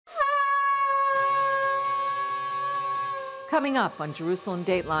Coming up on Jerusalem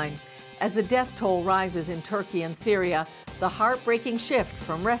Dateline, as the death toll rises in Turkey and Syria, the heartbreaking shift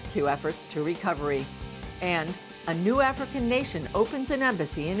from rescue efforts to recovery. And a new African nation opens an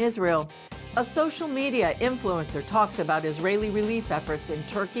embassy in Israel. A social media influencer talks about Israeli relief efforts in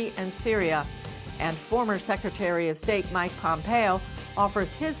Turkey and Syria. And former Secretary of State Mike Pompeo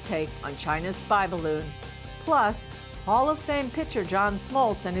offers his take on China's spy balloon. Plus, Hall of Fame pitcher John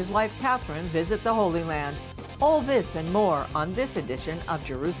Smoltz and his wife Kathryn visit the Holy Land. All this and more on this edition of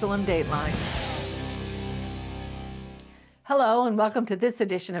Jerusalem Dateline. Hello and welcome to this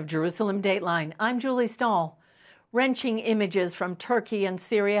edition of Jerusalem Dateline. I'm Julie Stahl. Wrenching images from Turkey and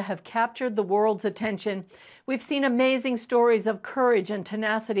Syria have captured the world's attention. We've seen amazing stories of courage and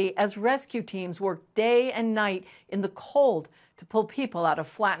tenacity as rescue teams work day and night in the cold to pull people out of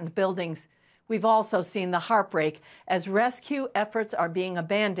flattened buildings. We've also seen the heartbreak as rescue efforts are being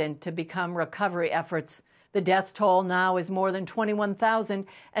abandoned to become recovery efforts. The death toll now is more than 21,000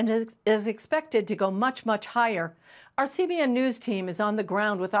 and is expected to go much, much higher. Our CBN News team is on the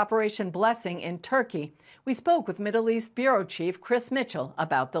ground with Operation Blessing in Turkey. We spoke with Middle East Bureau Chief Chris Mitchell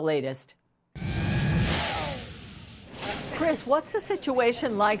about the latest. Chris, what's the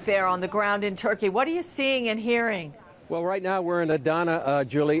situation like there on the ground in Turkey? What are you seeing and hearing? Well, right now we're in Adana,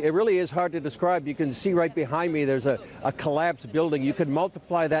 Julie. It really is hard to describe. You can see right behind me there's a collapsed building. You could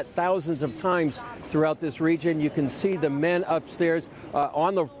multiply that thousands of times throughout this region. You can see the men upstairs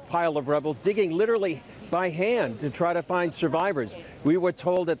on the pile of rubble digging literally by hand to try to find survivors. We were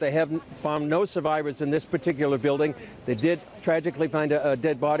told that they haven't found no survivors in this particular building. They did tragically find a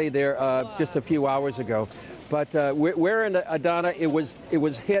dead body there just a few hours ago. But we're in Adana. It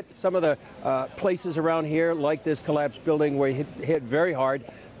was hit. Some of the places around here, like this collapsed building, were hit very hard.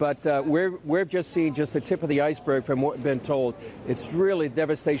 But we've just seen just the tip of the iceberg from what we've been told. It's really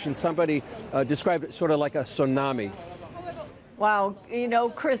devastation. Somebody described it sort of like a tsunami. Wow. You know,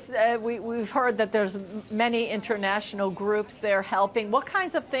 Chris, we've heard that there's many international groups there helping. What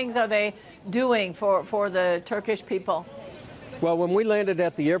kinds of things are they doing for the Turkish people? Well, when we landed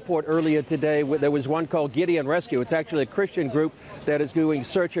at the airport earlier today, there was one called Gideon Rescue. It's actually a Christian group that is doing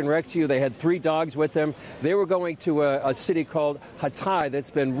search and rescue. They had 3 dogs with them. They were going to a city called Hatay that's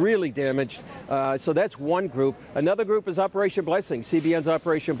been really damaged. So that's one group. Another group is Operation Blessing, CBN's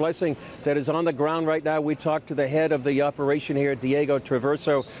Operation Blessing, that is on the ground right now. We talked to the head of the operation here, Diego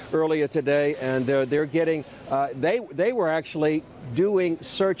Traverso, earlier today, and they're getting, they were actually doing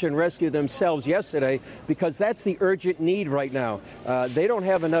search and rescue themselves yesterday because that's the urgent need right now. They don't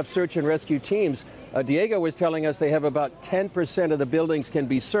have enough search and rescue teams. Diego was telling us they have about 10% of the buildings can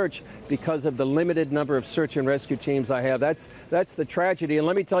be searched because of the limited number of search and rescue teams I have. That's the tragedy. And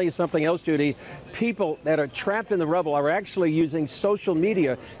let me tell you something else, Judy. People that are trapped in the rubble are actually using social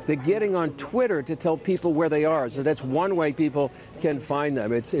media. They're getting on Twitter to tell people where they are. So that's one way people can find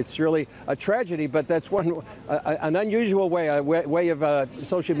them. It's really a tragedy, but that's an unusual way of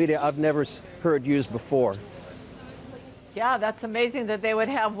social media I've never heard used before. Yeah, that's amazing that they would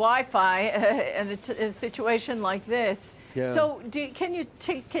have Wi-Fi in a situation like this. Yeah. So can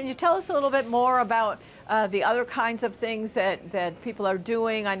you tell us a little bit more about the other kinds of things that people are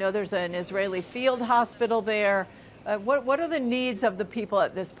doing? I know there's an Israeli field hospital there. What are the needs of the people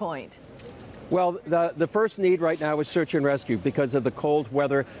at this point? Well, the first need right now is search and rescue because of the cold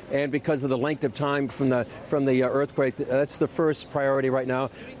weather and because of the length of time from the earthquake. That's the first priority right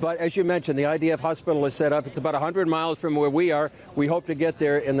now. But as you mentioned, the IDF hospital is set up. It's about 100 miles from where we are. We hope to get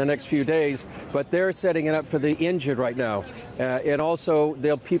there in the next few days. But they're setting it up for the injured right now. And also,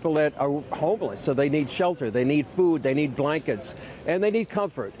 there are people that are homeless, so they need shelter. They need food. They need blankets. And they need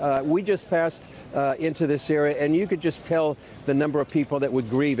comfort. We just passed into this area, and you could just tell the number of people that were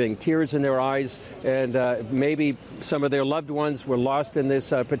grieving, tears in their eyes. And maybe some of their loved ones were lost in this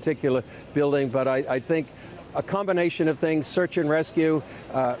particular building. But I think a combination of things, search and rescue,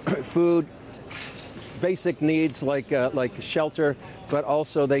 food, basic needs like shelter, but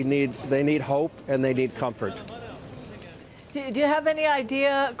also they need hope and they need comfort. Do you have any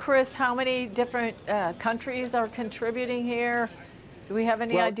idea, Chris, how many different countries are contributing here? Do we have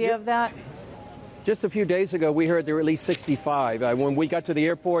any idea of that? Just a few days ago, we heard there were at least 65. When we got to the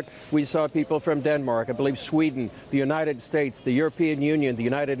airport, we saw people from Denmark, I believe Sweden, the United States, the European Union, the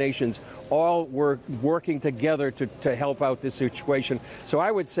United Nations, all were working together to help out this situation. So I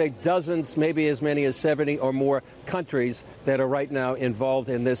would say dozens, maybe as many as 70 or more countries that are right now involved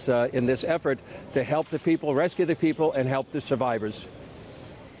in this effort to help the people, rescue the people, and help the survivors.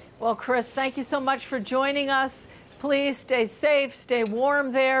 Well, Chris, thank you so much for joining us. Please stay safe, stay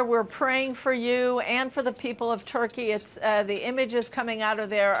warm there. We're praying for you and for the people of Turkey. The images coming out of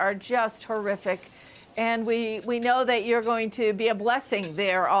there are just horrific. And we know that you're going to be a blessing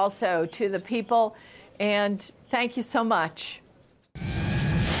there also to the people. And thank you so much.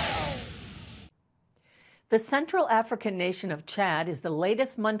 The Central African nation of Chad is the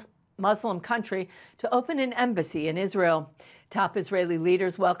latest Muslim country to open an embassy in Israel. Top Israeli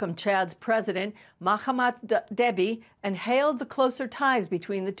leaders welcomed Chad's president, Mahamat Deby, and hailed the closer ties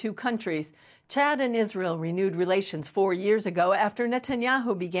between the two countries. Chad and Israel renewed relations 4 years ago after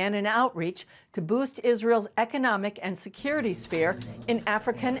Netanyahu began an outreach to boost Israel's economic and security sphere in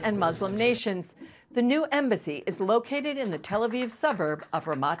African and Muslim nations. The new embassy is located in the Tel Aviv suburb of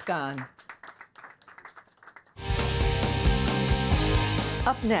Ramat Gan.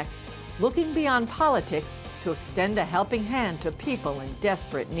 Up next, looking beyond politics to extend a helping hand to people in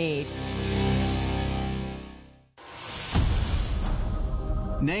desperate need.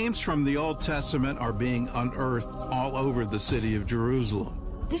 Names from the Old Testament are being unearthed all over the city of Jerusalem.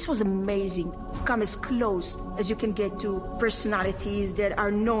 This was amazing. Come as close as you can get to personalities that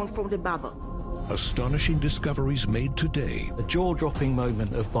are known from the Bible. Astonishing discoveries made today. A jaw-dropping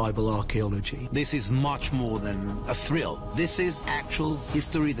moment of Bible archaeology. This is much more than a thrill. This is actual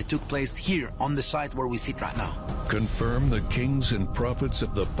history that took place here on the site where we sit right now. Confirm the kings and prophets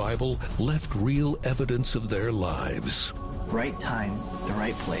of the Bible left real evidence of their lives. Right time, the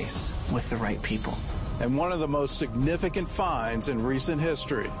right place, with the right people. And one of the most significant finds in recent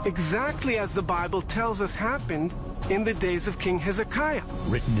history. Exactly as the Bible tells us happened in the days of King Hezekiah.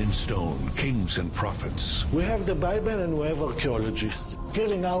 Written in stone, kings and prophets. We have the Bible and we have archaeologists.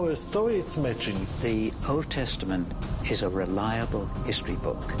 Telling our story, it's matching. The Old Testament is a reliable history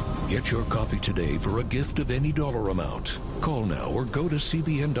book. Get your copy today for a gift of any dollar amount. Call now or go to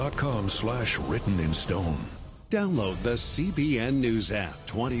cbn.com/written in stone. Download the CBN News app,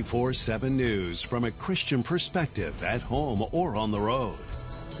 24/7 news from a Christian perspective at home or on the road.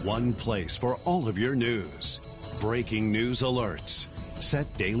 One place for all of your news. Breaking news alerts.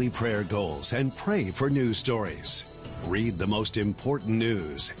 Set daily prayer goals and pray for news stories. Read the most important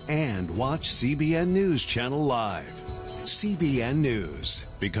news and watch CBN News Channel live. CBN News,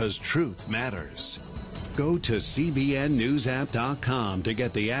 because truth matters. Go to cbnnewsapp.com to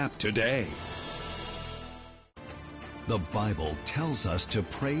get the app today. The Bible tells us to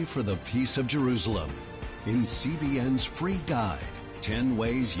pray for the peace of Jerusalem. In CBN's free guide, 10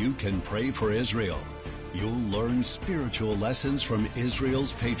 Ways You Can Pray for Israel, you'll learn spiritual lessons from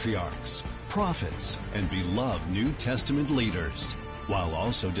Israel's patriarchs, prophets, and beloved New Testament leaders, while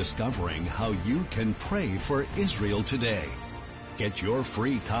also discovering how you can pray for Israel today. Get your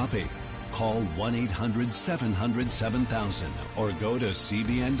free copy. Call 1-800-700-7000 or go to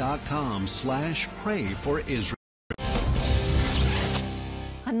cbn.com/pray-for-Israel.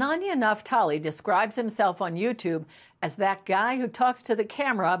 Hananya Naftali describes himself on YouTube as that guy who talks to the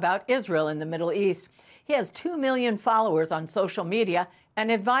camera about Israel in the Middle East. He has 2 million followers on social media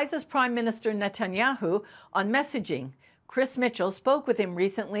and advises Prime Minister Netanyahu on messaging. Chris Mitchell spoke with him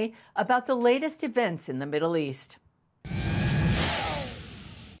recently about the latest events in the Middle East.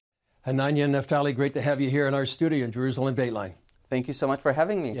 Hananya Naftali, great to have you here in our studio in Jerusalem Dateline. Thank you so much for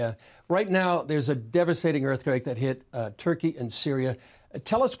having me. Yeah. Right now, there's a devastating earthquake that hit Turkey and Syria.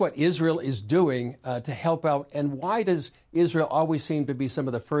 Tell us what Israel is doing to help out, and why does Israel always seem to be some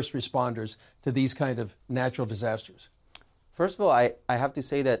of the first responders to these kind of natural disasters? First of all, I have to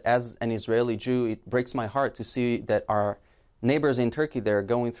say that as an Israeli Jew, it breaks my heart to see that our neighbors in Turkey, they're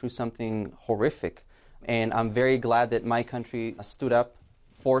going through something horrific. And I'm very glad that my country stood up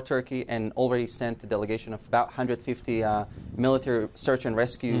for Turkey and already sent a delegation of about 150 military search and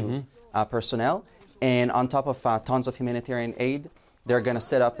rescue personnel. And on top of tons of humanitarian aid, they're going to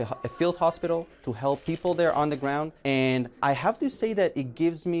set up a field hospital to help people there on the ground. And I have to say that it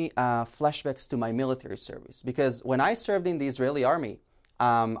gives me flashbacks to my military service. Because when I served in the Israeli army,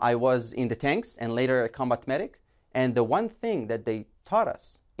 I was in the tanks and later a combat medic. And the one thing that they taught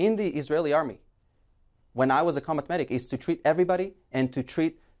us in the Israeli army, when I was a combat medic, is to treat everybody and to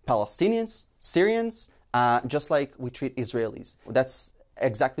treat Palestinians, Syrians, just like we treat Israelis. That's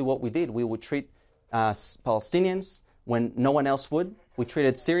exactly what we did. We would treat Palestinians when no one else would. We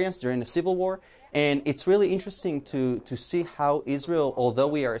treated Syrians during the civil war. And it's really interesting to see how Israel, although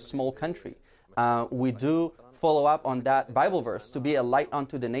we are a small country, we do follow up on that Bible verse to be a light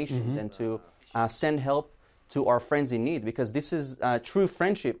unto the nations and to send help to our friends in need. Because this is true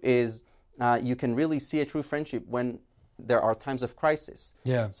friendship is, you can really see a true friendship when there are times of crisis.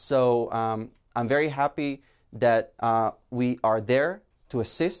 Yeah. So I'm very happy that we are there to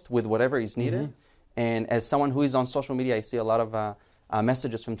assist with whatever is needed. And as someone who is on social media, I see a lot of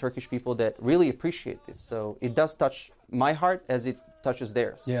messages from Turkish people that really appreciate this. So it does touch my heart as it touches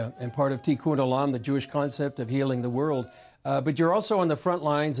theirs. Yeah, and part of Tikkun Olam, the Jewish concept of healing the world. But you're also on the front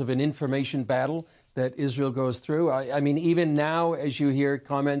lines of an information battle that Israel goes through. I mean, even now, as you hear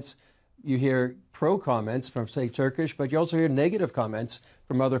comments, you hear pro-comments from, say, Turkish, but you also hear negative comments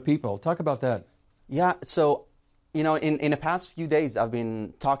from other people. Talk about that. Yeah, so, you know, in the past few days, I've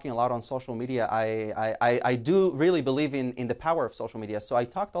been talking a lot on social media. I do really believe in the power of social media. So I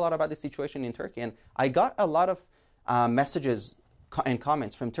talked a lot about the situation in Turkey, and I got a lot of messages and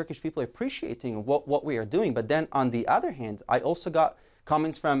comments from Turkish people appreciating what we are doing. But then on the other hand, I also got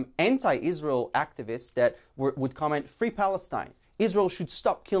comments from anti-Israel activists that would comment, "Free Palestine. Israel should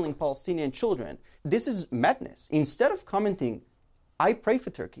stop killing Palestinian children." This is madness. Instead of commenting, "I pray for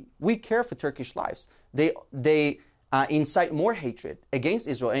Turkey. We care for Turkish lives," they incite more hatred against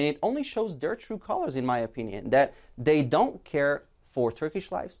Israel. And it only shows their true colors, in my opinion, that they don't care for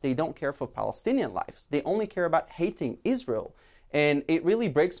Turkish lives. They don't care for Palestinian lives. They only care about hating Israel. And it really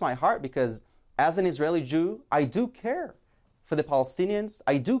breaks my heart because as an Israeli Jew, I do care for the Palestinians.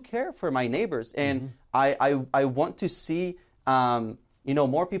 I do care for my neighbors. And I want to see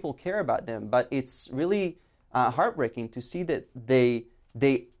more people care about them. But it's really heartbreaking to see that they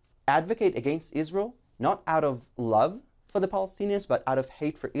advocate against Israel, not out of love for the Palestinians, but out of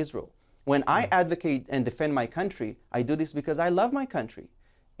hate for Israel. When I advocate and defend my country, I do this because I love my country.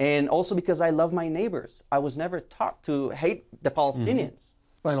 And also because I love my neighbors. I was never taught to hate the Palestinians.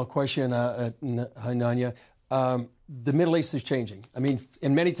 Final question, Hananya. The Middle East is changing. I mean,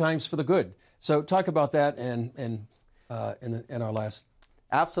 and many times for the good. So talk about that and in our last.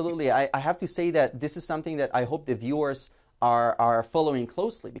 Absolutely. I have to say that this is something that I hope the viewers are following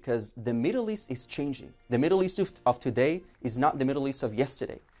closely because the Middle East is changing. The Middle East of today is not the Middle East of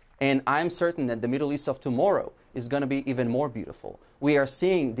yesterday. And I'm certain that the Middle East of tomorrow is going to be even more beautiful. We are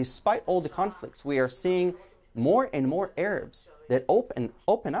seeing, despite all the conflicts, we are seeing more and more Arabs that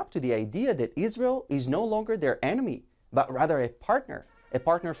open up to the idea that Israel is no longer their enemy, but rather a partner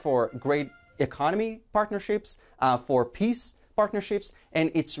for great economy partnerships, for peace partnerships.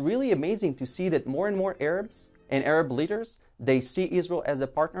 And it's really amazing to see that more and more Arabs and Arab leaders, they see Israel as a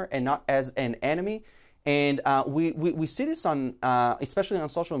partner and not as an enemy. And we see this on, especially on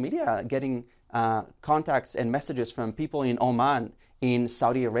social media, getting contacts and messages from people in Oman, in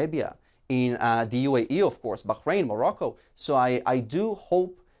Saudi Arabia, in the UAE, of course, Bahrain, Morocco. So I do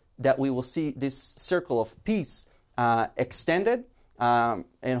hope that we will see this circle of peace extended,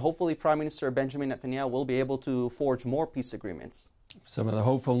 and hopefully Prime Minister Benjamin Netanyahu will be able to forge more peace agreements. Some of the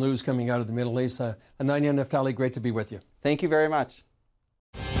hopeful news coming out of the Middle East. Hananya Naftali, great to be with you. Thank you very much.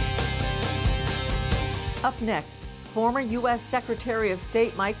 Up next, former U.S. Secretary of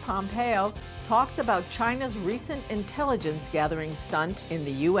State Mike Pompeo talks about China's recent intelligence gathering stunt in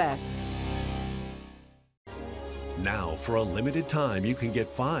the U.S. Now, for a limited time, you can get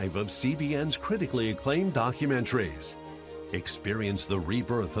 5 of CBN's critically acclaimed documentaries. Experience the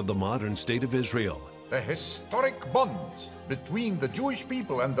rebirth of the modern state of Israel. The historic bonds between the Jewish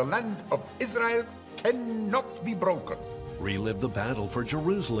people and the land of Israel cannot be broken. Relive the battle for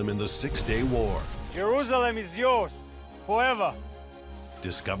Jerusalem in the Six-Day War. Jerusalem is yours, forever.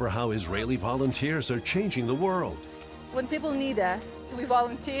 Discover how Israeli volunteers are changing the world. When people need us, we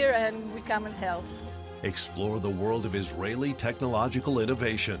volunteer and we come and help. Explore the world of Israeli technological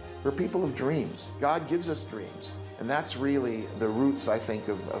innovation. We're people of dreams. God gives us dreams. And that's really the roots, I think,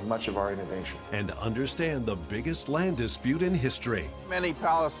 of much of our innovation. And understand the biggest land dispute in history. Many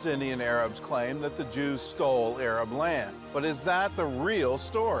Palestinian Arabs claim that the Jews stole Arab land. But is that the real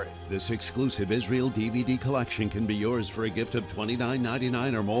story? This exclusive Israel DVD collection can be yours for a gift of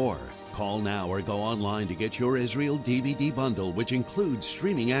 $29.99 or more. Call now or go online to get your Israel DVD bundle, which includes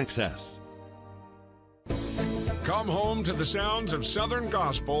streaming access. Come home to the sounds of Southern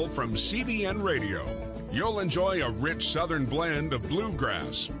Gospel from CBN Radio. You'll enjoy a rich Southern blend of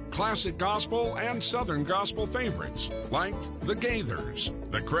bluegrass, classic gospel, and Southern gospel favorites like the Gaithers,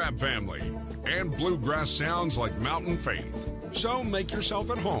 the Crab Family, and bluegrass sounds like Mountain Faith. So make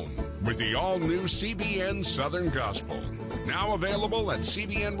yourself at home with the all-new CBN Southern Gospel, now available at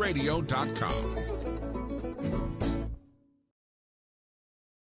cbnradio.com.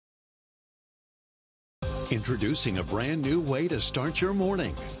 Introducing a brand new way to start your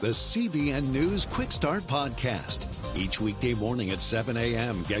morning, the CBN News Quick Start Podcast. Each weekday morning at 7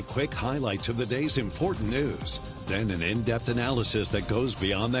 a.m., get quick highlights of the day's important news. Then an in-depth analysis that goes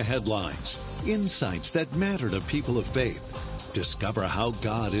beyond the headlines. Insights that matter to people of faith. Discover how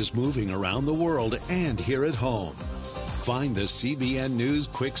God is moving around the world and here at home. Find the CBN News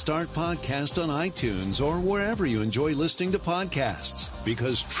Quick Start Podcast on iTunes or wherever you enjoy listening to podcasts,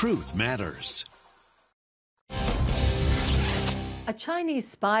 because truth matters. A Chinese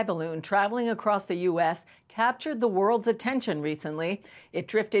spy balloon traveling across the U.S. captured the world's attention recently. It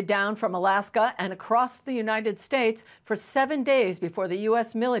drifted down from Alaska and across the United States for 7 days before the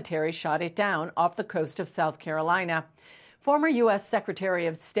U.S. military shot it down off the coast of South Carolina. Former U.S. Secretary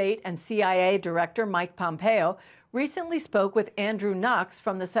of State and CIA Director Mike Pompeo recently spoke with Andrew Knox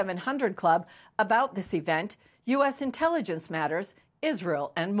from the 700 Club about this event, U.S. intelligence matters,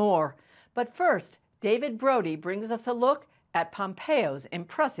 Israel, and more. But first, David Brody brings us a look at Pompeo's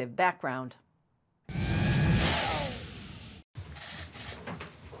impressive background.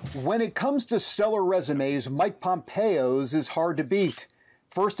 When it comes to stellar resumes, Mike Pompeo's is hard to beat.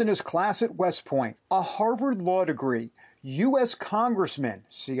 First in his class at West Point, a Harvard law degree, U.S. Congressman,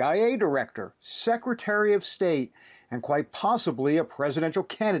 CIA Director, Secretary of State, and quite possibly a presidential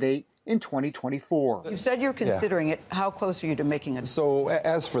candidate in 2024. You said you're considering it. How close are you to making it? So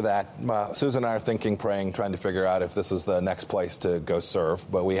as for that, Susan and I are thinking, praying, trying to figure out if this is the next place to go serve,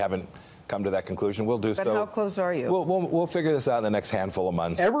 but we haven't come to that conclusion. We'll do so. But how close are you? We'll figure this out in the next handful of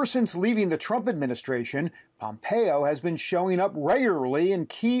months. Ever since leaving the Trump administration, Pompeo has been showing up regularly in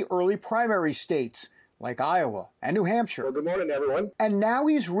key early primary states like Iowa and New Hampshire. Well, good morning, everyone. And now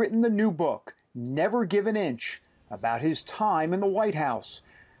he's written the new book, Never Give an Inch, about his time in the White House.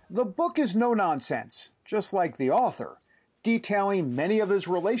 The book is no nonsense, just like the author, detailing many of his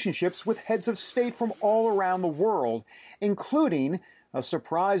relationships with heads of state from all around the world, including a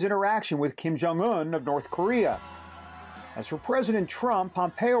surprise interaction with Kim Jong-un of North Korea. As for President Trump,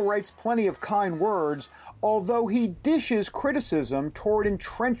 Pompeo writes plenty of kind words, although he dishes criticism toward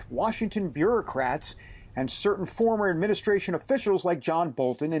entrenched Washington bureaucrats and certain former administration officials like John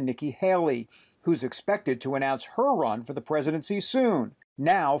Bolton and Nikki Haley, who's expected to announce her run for the presidency soon.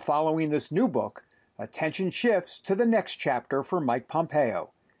 Now, following this new book, attention shifts to the next chapter for Mike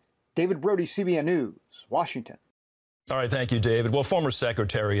Pompeo. David Brody, CBN News, Washington. All right, thank you, David. Well, former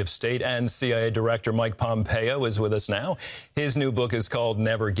Secretary of State and CIA Director Mike Pompeo is with us now. His new book is called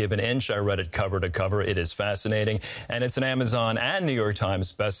Never Give an Inch. I read it cover to cover. It is fascinating, and it's an Amazon and New York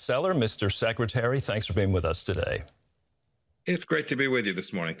Times bestseller. Mr. Secretary, thanks for being with us today. It's great to be with you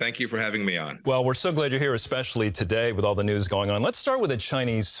this morning. Thank you for having me on. Well, we're so glad you're here, especially today with all the news going on. Let's start with a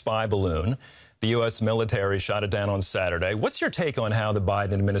Chinese spy balloon. The U.S. military shot it down on Saturday. What's your take on how the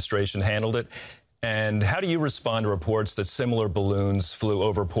Biden administration handled it? And how do you respond to reports that similar balloons flew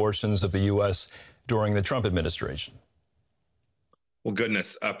over portions of the U.S. during the Trump administration? Well,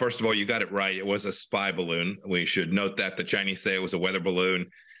 goodness. First of all, you got it right. It was a spy balloon. We should note that the Chinese say it was a weather balloon.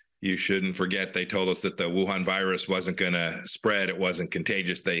 You shouldn't forget they told us that the Wuhan virus wasn't going to spread. It wasn't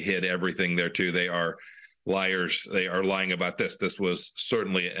contagious. They hid everything there, too. They are liars. They are lying about this. This was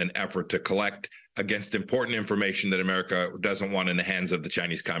certainly an effort to collect against important information that America doesn't want in the hands of the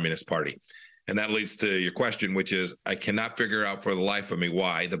Chinese Communist Party. And that leads to your question, which is, I cannot figure out for the life of me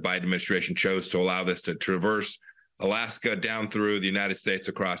why the Biden administration chose to allow this to traverse Alaska down through the United States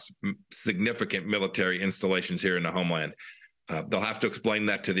across significant military installations here in the homeland. They'll have to explain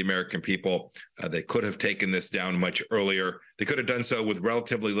that to the American people. They could have taken this down much earlier. They could have done so with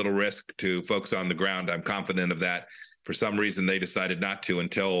relatively little risk to folks on the ground. I'm confident of that. For some reason, they decided not to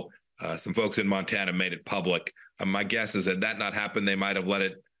until some folks in Montana made it public. My guess is that not happened. They might have let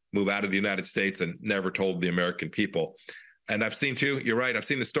it move out of the United States and never told the American people. And I've seen, too, you're right, I've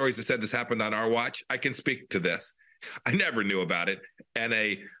seen the stories that said this happened on our watch. I can speak to this. I never knew about it. And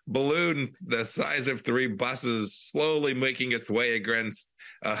a balloon the size of 3 buses slowly making its way against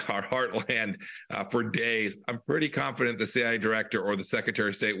our heartland for days. I'm pretty confident the CIA director or the Secretary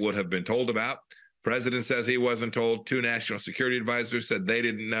of State would have been told about. President says he wasn't told. 2 national security advisors said they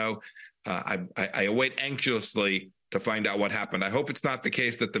didn't know. I await anxiously to find out what happened. I hope it's not the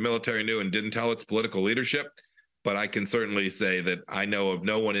case that the military knew and didn't tell its political leadership, but I can certainly say that I know of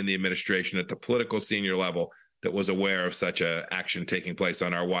no one in the administration at the political senior level that was aware of such an action taking place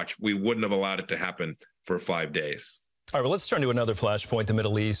on our watch. We wouldn't have allowed it to happen for 5 days. All right, well, let's turn to another flashpoint, the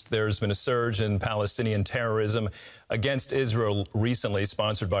Middle East. There's been a surge in Palestinian terrorism against Israel recently,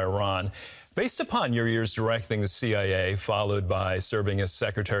 sponsored by Iran. Based upon your years directing the CIA, followed by serving as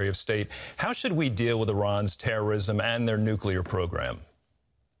Secretary of State, how should we deal with Iran's terrorism and their nuclear program?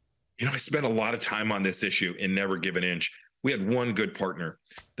 You know, I spent a lot of time on this issue in Never Give an Inch. We had one good partner,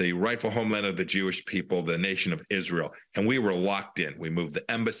 the rightful homeland of the Jewish people, the nation of Israel, and we were locked in. We moved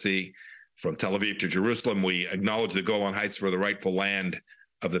the embassy from Tel Aviv to Jerusalem. We acknowledged the Golan Heights for the rightful land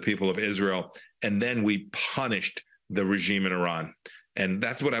of the people of Israel, and then we punished the regime in Iran. And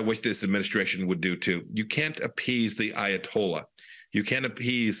that's what I wish this administration would do, too. You can't appease the Ayatollah. You can't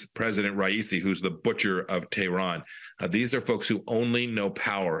appease President Raisi, who's the butcher of Tehran. These are folks who only know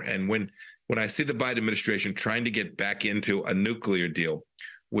power. And when when I see the Biden administration trying to get back into a nuclear deal,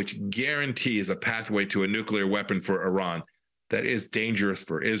 which guarantees a pathway to a nuclear weapon for Iran, that is dangerous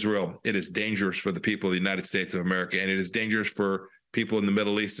for Israel. It is dangerous for the people of the United States of America, and it is dangerous for people in the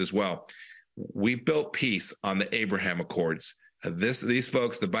Middle East as well. We built peace on the Abraham Accords. These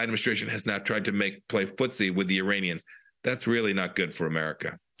folks, the Biden administration has now tried to play footsie with the Iranians. That's really not good for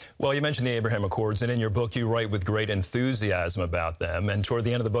America. Well, you mentioned the Abraham Accords, and in your book, you write with great enthusiasm about them. And toward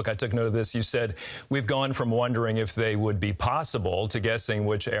the end of the book, I took note of this. You said, we've gone from wondering if they would be possible to guessing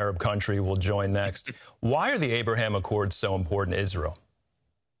which Arab country will join next. Why are the Abraham Accords so important to Israel?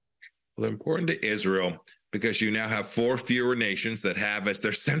 Well, they're important to Israel because you now have 4 fewer nations that have as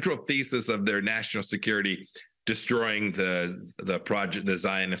their central thesis of their national security destroying the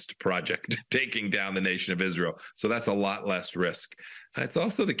Zionist project, taking down the nation of Israel. So that's a lot less risk. It's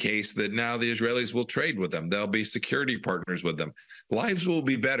also the case that now the Israelis will trade with them. They'll be security partners with them. Lives will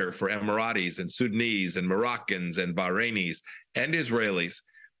be better for Emiratis and Sudanese and Moroccans and Bahrainis and Israelis.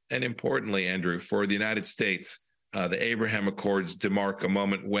 And importantly, Andrew, for the United States, the Abraham Accords demark a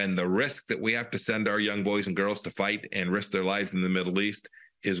moment when the risk that we have to send our young boys and girls to fight and risk their lives in the Middle East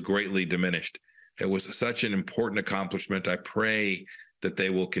is greatly diminished. It was such an important accomplishment. I pray that they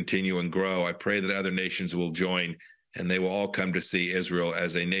will continue and grow. I pray that other nations will join, and they will all come to see Israel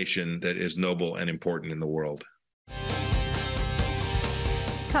as a nation that is noble and important in the world.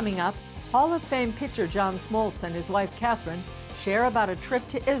 Coming up, Hall of Fame pitcher John Smoltz and his wife Kathryn share about a trip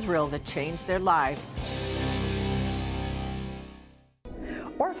to Israel that changed their lives.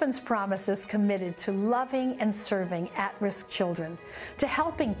 Orphans Promise is committed to loving and serving at-risk children, to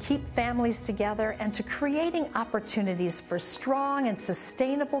helping keep families together, and to creating opportunities for strong and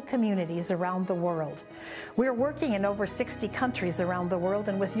sustainable communities around the world. We're working in over 60 countries around the world,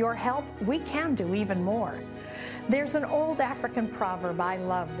 and with your help, we can do even more. There's an old African proverb I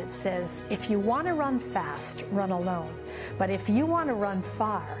love that says, if you want to run fast, run alone. But if you want to run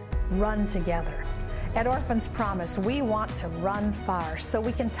far, run together. At Orphans Promise, we want to run far so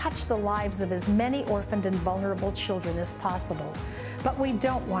we can touch the lives of as many orphaned and vulnerable children as possible. But we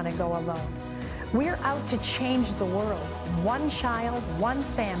don't want to go alone. We're out to change the world, one child, one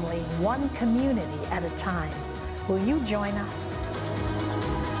family, one community at a time. Will you join us?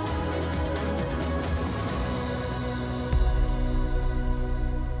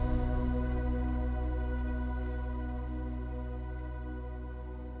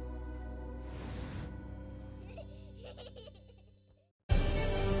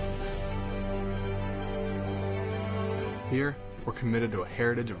 Here, we're committed to a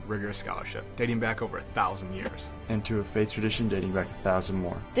heritage of rigorous scholarship dating back over 1,000 years. And to a faith tradition dating back 1,000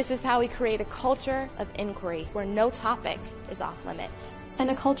 more. This is how we create a culture of inquiry where no topic is off limits. And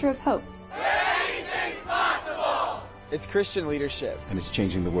a culture of hope. Anything's possible! It's Christian leadership. And it's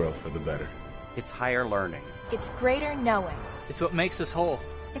changing the world for the better. It's higher learning. It's greater knowing. It's what makes us whole.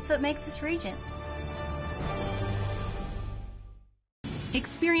 It's what makes us Regent.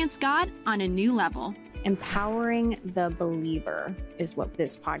 Experience God on a new level. Empowering the believer is what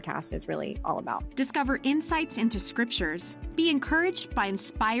this podcast is really all about. Discover insights into scriptures. Be encouraged by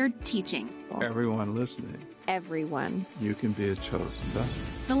inspired teaching. Everyone listening. Everyone. You can be a chosen vessel.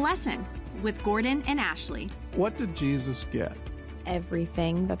 The Lesson with Gordon and Ashley. What did Jesus get?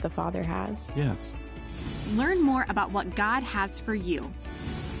 Everything that the Father has. Yes. Learn more about what God has for you.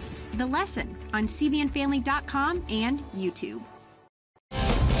 The Lesson on cbnfamily.com and YouTube.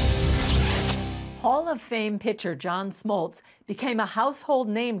 Hall of Fame pitcher John Smoltz became a household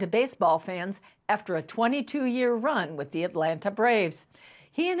name to baseball fans after a 22-year run with the Atlanta Braves.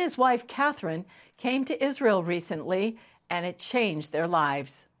 He and his wife Kathryn came to Israel recently, and it changed their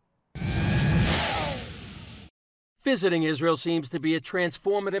lives. Visiting Israel seems to be a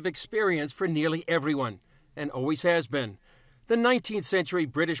transformative experience for nearly everyone, and always has been. The 19th century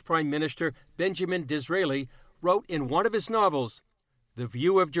British Prime Minister Benjamin Disraeli wrote in one of his novels, "The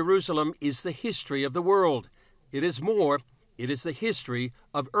view of Jerusalem is the history of the world. It is more, it is the history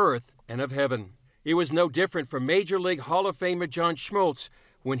of earth and of heaven." It was no different for Major League Hall of Famer John Smoltz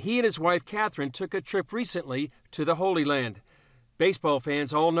when he and his wife Kathryn took a trip recently to the Holy Land. Baseball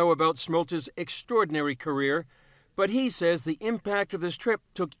fans all know about Smoltz's extraordinary career, but he says the impact of this trip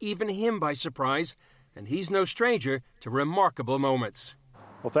took even him by surprise, and he's no stranger to remarkable moments.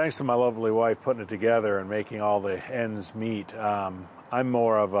 Well, thanks to my lovely wife putting it together and making all the ends meet. I'm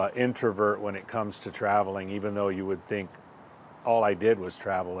more of an introvert when it comes to traveling, even though you would think all I did was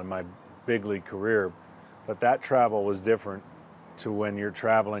travel in my big league career. But that travel was different to when you're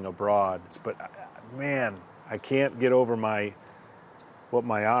traveling abroad. But man, I can't get over what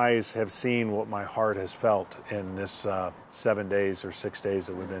my eyes have seen, what my heart has felt in this 7 days or 6 days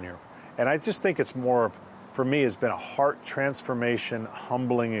that we've been here. And I just think it's more of, for me, it's been a heart transformation,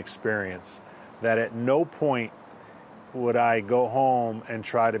 humbling experience that at no point would I go home and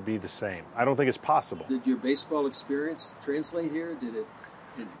try to be the same. I don't think it's possible. Did your baseball experience translate here? Did it?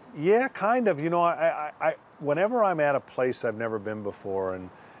 Yeah, kind of. You know, I whenever I'm at a place I've never been before, and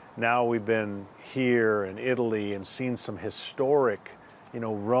now we've been here in Italy and seen some historic,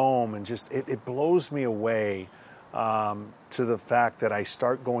 Rome, and just it blows me away to the fact that I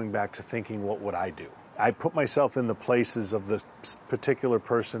start going back to thinking, what would I do? I put myself in the places of the particular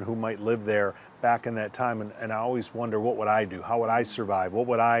person who might live there back in that time, and I always wonder, what would I do? How would I survive? What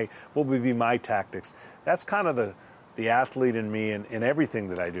would be my tactics? That's kind of the athlete in me in everything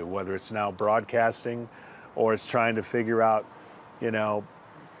that I do, whether it's now broadcasting or it's trying to figure out,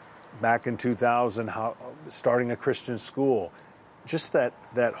 back in 2000, how starting a Christian school, just that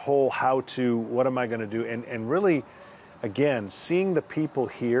whole how to, what am I going to do? And really, again, seeing the people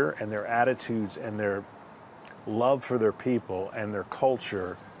here and their attitudes and their love for their people and their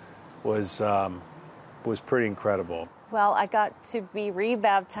culture was pretty incredible. Well, I got to be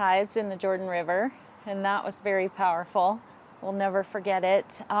rebaptized in the Jordan River, and that was very powerful. We'll never forget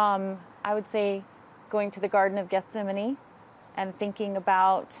it. I would say going to the Garden of Gethsemane and thinking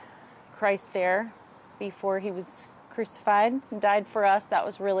about Christ there before he was crucified and died for us, that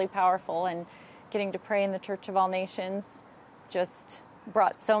was really powerful. And getting to pray in the Church of All Nations just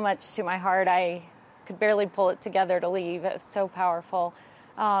brought so much to my heart. I could barely pull it together to leave. It was so powerful.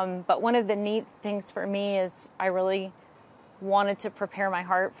 But one of the neat things for me is I really wanted to prepare my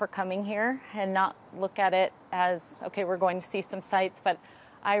heart for coming here and not look at it as, okay, we're going to see some sights. But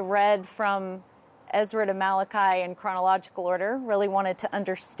I read from Ezra to Malachi in chronological order, really wanted to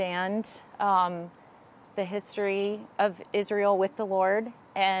understand the history of Israel with the Lord,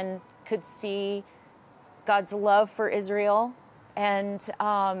 and could see God's love for Israel, and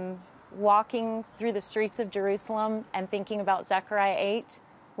walking through the streets of Jerusalem and thinking about Zechariah 8,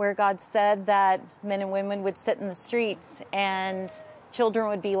 where God said that men and women would sit in the streets and children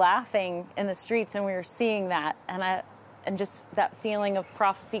would be laughing in the streets, and we were seeing that, and just that feeling of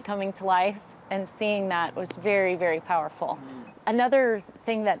prophecy coming to life and seeing that was very, very powerful. Another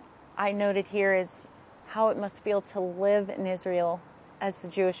thing that I noted here is how it must feel to live in Israel as the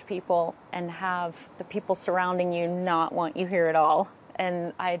Jewish people and have the people surrounding you not want you here at all.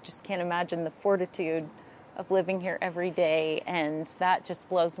 And I just can't imagine the fortitude of living here every day, and that just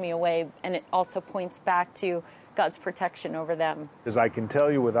blows me away. And it also points back to God's protection over them. As I can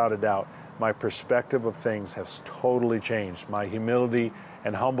tell you without a doubt, my perspective of things has totally changed. My humility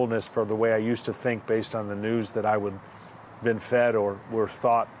and humbleness for the way I used to think based on the news that I would been fed or were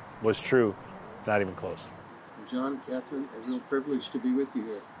thought was true, not even close. John, Kathryn, a real privilege to be with you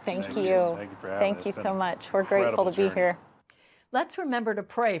here. Thank you. Thank you for having us. Thank you so much. We're grateful to be here. Let's remember to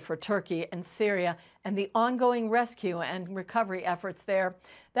pray for Turkey and Syria and the ongoing rescue and recovery efforts there.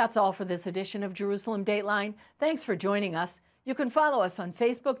 That's all for this edition of Jerusalem Dateline. Thanks for joining us. You can follow us on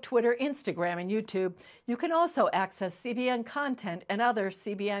Facebook, Twitter, Instagram, and YouTube. You can also access CBN content and other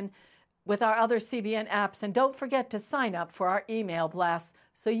CBN with our other CBN apps. And don't forget to sign up for our email blasts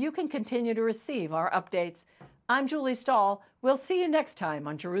so you can continue to receive our updates. I'm Julie Stahl. We'll see you next time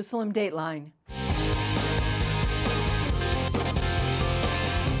on Jerusalem Dateline.